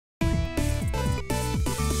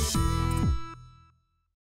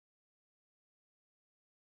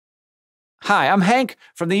Hi, I'm Hank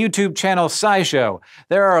from the YouTube channel SciShow.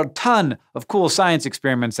 There are a ton of cool science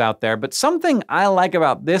experiments out there, but something I like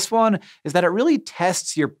about this one is that it really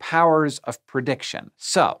tests your powers of prediction.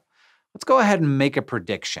 So, let's go ahead and make a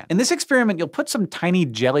prediction. In this experiment, you'll put some tiny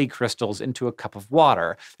jelly crystals into a cup of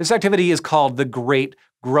water. This activity is called the Great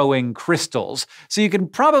Growing Crystals. So you can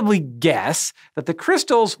probably guess that the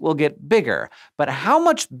crystals will get bigger, but how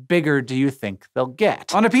much bigger do you think they'll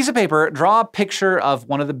get? On a piece of paper, draw a picture of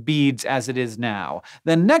one of the beads as it is now.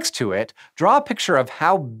 Then next to it, draw a picture of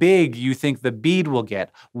how big you think the bead will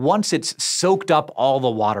get once it's soaked up all the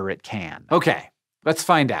water it can. Okay, let's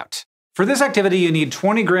find out. For this activity, you need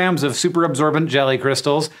 20 grams of superabsorbent jelly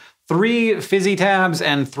crystals, 3 fizzy tabs,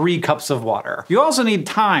 and 3 cups of water. You also need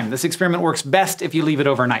time. This experiment works best if you leave it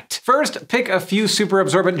overnight. First, pick a few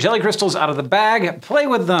superabsorbent jelly crystals out of the bag, play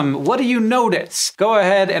with them. What do you notice? Go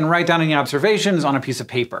ahead and write down any observations on a piece of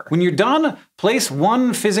paper. When you're done, place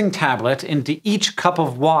 1 fizzing tablet into each cup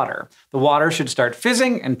of water. The water should start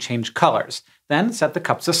fizzing and change colors. Then set the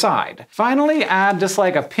cups aside. Finally, add just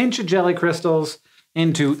like a pinch of jelly crystals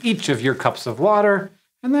into each of your cups of water,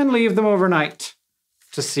 and then leave them overnight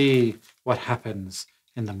to see what happens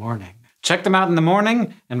in the morning. Check them out in the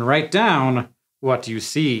morning and write down what you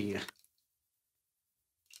see.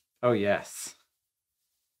 Oh yes.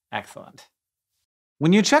 Excellent.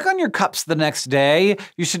 When you check on your cups the next day,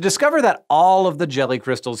 you should discover that all of the jelly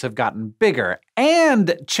crystals have gotten bigger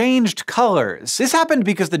and changed colors. This happened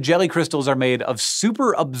because the jelly crystals are made of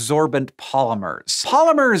super absorbent polymers.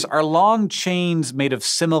 Polymers are long chains made of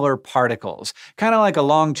similar particles, kind of like a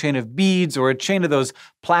long chain of beads or a chain of those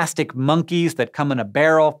plastic monkeys that come in a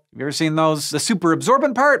barrel. Have you ever seen those? The super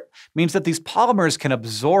absorbent part means that these polymers can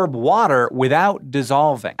absorb water without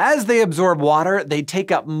dissolving. As they absorb water, they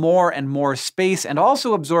take up more and more space and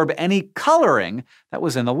also absorb any coloring that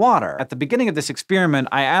was in the water. At the beginning of this experiment,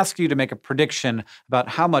 I asked you to make a prediction about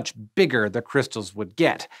how much bigger the crystals would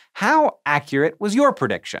get. How accurate was your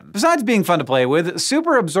prediction? Besides being fun to play with,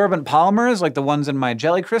 super absorbent polymers like the ones in my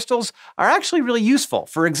jelly crystals are actually really useful.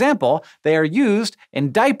 For example, they are used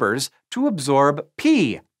in diapers to absorb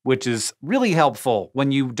pee, which is really helpful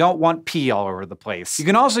when you don't want pee all over the place. You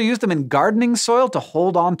can also use them in gardening soil to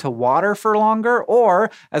hold on to water for longer, or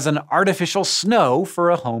as an artificial snow for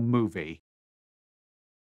a home movie.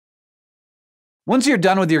 Once you're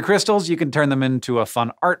done with your crystals, you can turn them into a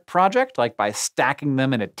fun art project, like by stacking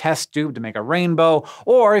them in a test tube to make a rainbow,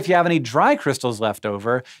 or if you have any dry crystals left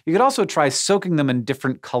over, you could also try soaking them in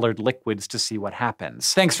different colored liquids to see what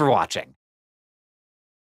happens. Thanks for watching.